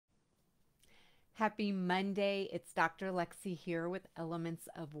Happy Monday. It's Dr. Lexi here with Elements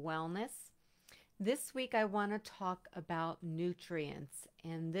of Wellness. This week I want to talk about nutrients,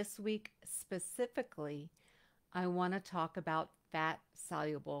 and this week specifically, I want to talk about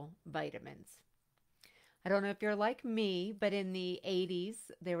fat-soluble vitamins. I don't know if you're like me, but in the 80s,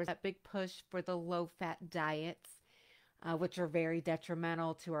 there was that big push for the low-fat diets, which are very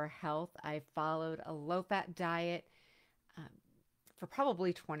detrimental to our health. I followed a low-fat diet um, for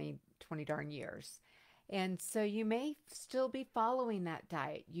probably 20 darn years. And so you may still be following that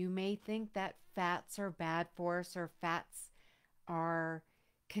diet. You may think that fats are bad for us or fats are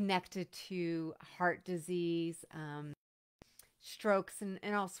connected to heart disease, strokes,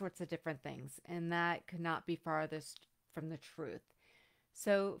 and all sorts of different things. And that could not be farthest from the truth.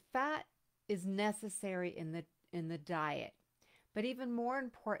 So fat is necessary in the diet. But even more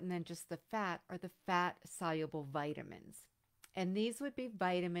important than just the fat are the fat soluble vitamins. And these would be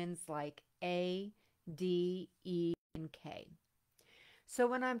vitamins like A, D, E, and K. So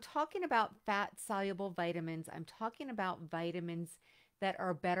when I'm talking about fat soluble vitamins, I'm talking about vitamins that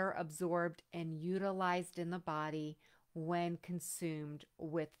are better absorbed and utilized in the body when consumed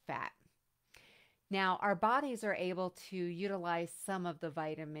with fat. Now, our bodies are able to utilize some of the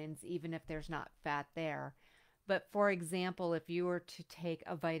vitamins even if there's not fat there. But for example, if you were to take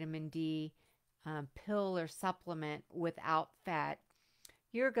a vitamin D pill or supplement without fat,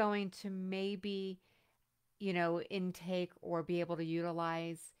 you're going to maybe, intake or be able to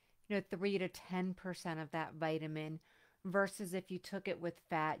utilize, 3 to 10% of that vitamin versus if you took it with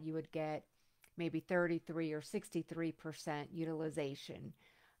fat, you would get maybe 33 or 63% utilization.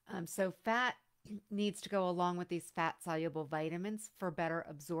 So fat needs to go along with these fat soluble vitamins for better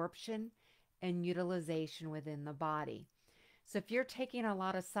absorption and utilization within the body. So if you're taking a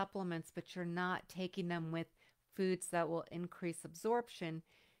lot of supplements, but you're not taking them with foods that will increase absorption,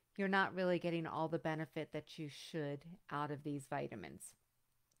 you're not really getting all the benefit that you should out of these vitamins.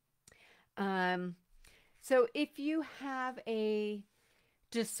 Um, so if you have a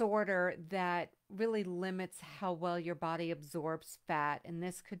disorder that really limits how well your body absorbs fat, and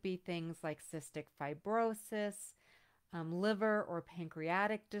this could be things like cystic fibrosis, liver or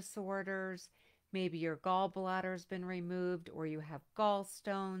pancreatic disorders. Maybe your gallbladder's been removed or you have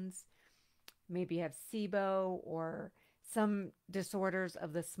gallstones. Maybe you have SIBO or some disorders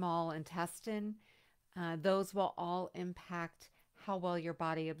of the small intestine. Those will all impact how well your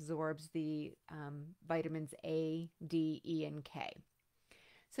body absorbs the vitamins A, D, E, and K.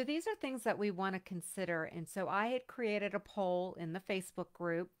 So these are things that we want to consider. And so I had created a poll in the Facebook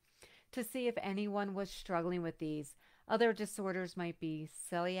group to see if anyone was struggling with these. Other disorders might be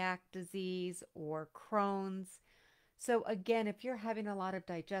celiac disease or Crohn's. So again, if you're having a lot of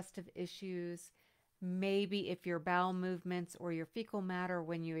digestive issues, maybe if your bowel movements or your fecal matter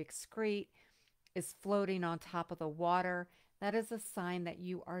when you excrete is floating on top of the water, that is a sign that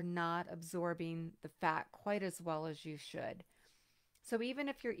you are not absorbing the fat quite as well as you should. So even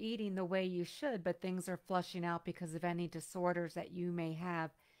if you're eating the way you should, but things are flushing out because of any disorders that you may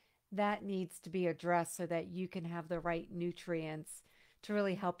have, that needs to be addressed so that you can have the right nutrients to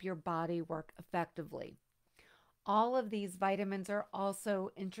really help your body work effectively. All of these vitamins are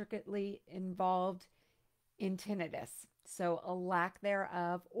also intricately involved in tinnitus. So a lack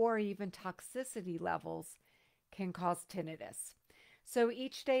thereof or even toxicity levels can cause tinnitus. So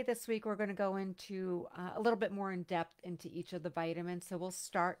each day this week, we're going to go into a little bit more in depth into each of the vitamins. So we'll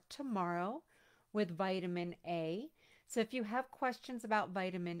start tomorrow with vitamin A. So if you have questions about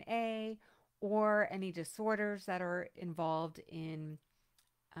vitamin A or any disorders that are involved in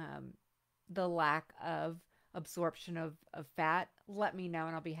the lack of absorption of fat, let me know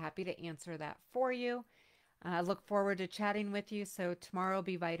and I'll be happy to answer that for you. I look forward to chatting with you. So tomorrow will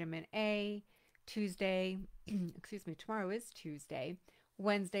be vitamin A. Tuesday, excuse me, tomorrow is Tuesday.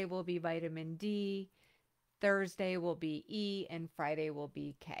 Wednesday will be vitamin D. Thursday will be E, and Friday will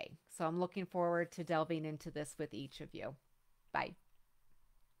be K. So I'm looking forward to delving into this with each of you. Bye.